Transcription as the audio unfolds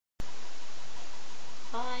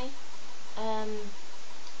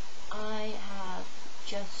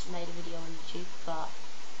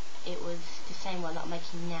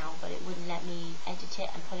working now, but it wouldn't let me edit it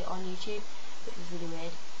and put it on YouTube, which was really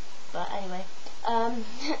weird. But anyway,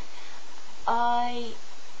 I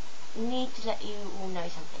need to let you all know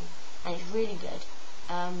something, and it's really good.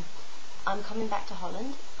 I'm coming back to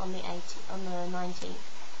Holland on the 19th,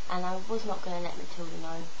 and I was not going to let Mathilda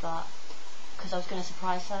know, but because I was going to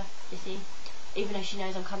surprise her, you see, even though she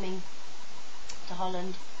knows I'm coming to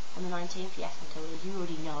Holland on the 19th. Yes, Mathilda, you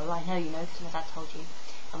already know. I know you know because my dad told you,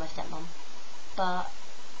 and my stepmom. But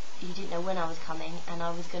you didn't know when I was coming, and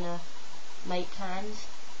I was going to make plans.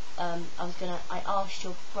 I asked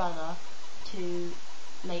your brother to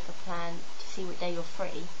make a plan to see what day you're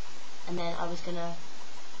free, and then I was going to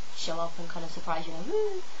show up and kind of surprise you,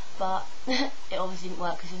 woo! But it obviously didn't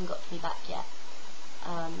work because he hasn't got to me back yet.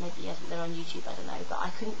 Maybe he hasn't been on YouTube, I don't know, but I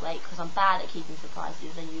couldn't wait because I'm bad at keeping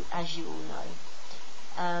surprises, as you all know.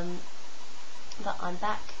 But I'm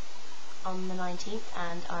back on the 19th,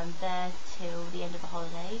 and I'm there till the end of the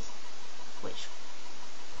holidays, which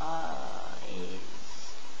is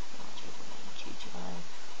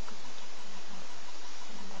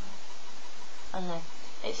I don't know,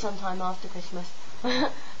 it's sometime after Christmas.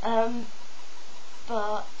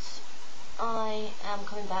 But I am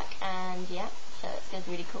coming back, and yeah, so it's going to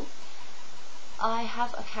be really cool. I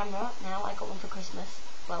have a camera now. I got one for Christmas,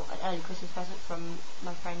 well, an early Christmas present from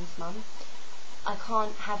my friend's mum. I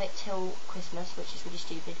can't have it till Christmas, which is really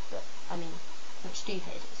stupid, but I mean, not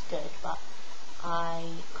stupid, it's good, but I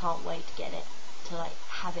can't wait to get it, to like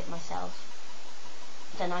have it myself.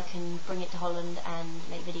 Then I can bring it to Holland and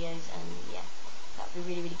make videos, and yeah, that would be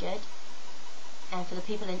really, really good. And for the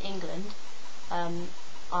people in England, I'm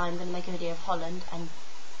going to make a video of Holland and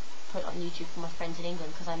put it on YouTube for my friends in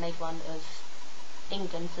England, because I made one of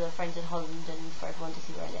England for the friends in Holland and for everyone to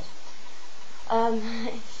see where I live.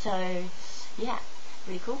 So yeah,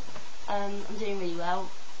 really cool. I'm doing really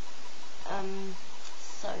well.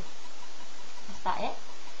 So that's about it.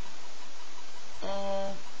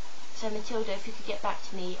 So Mathilda, if you could get back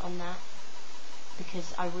to me on that,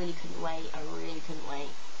 because I really couldn't wait. I really couldn't wait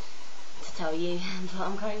to tell you that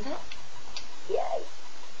I'm coming back. Yay!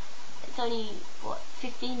 It's only, what,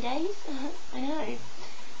 15 days? I know.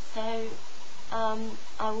 So,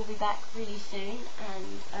 I will be back really soon,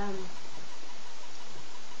 and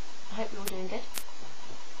I hope you're all doing good.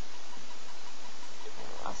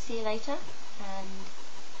 I'll see you later, and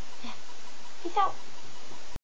yeah, peace out.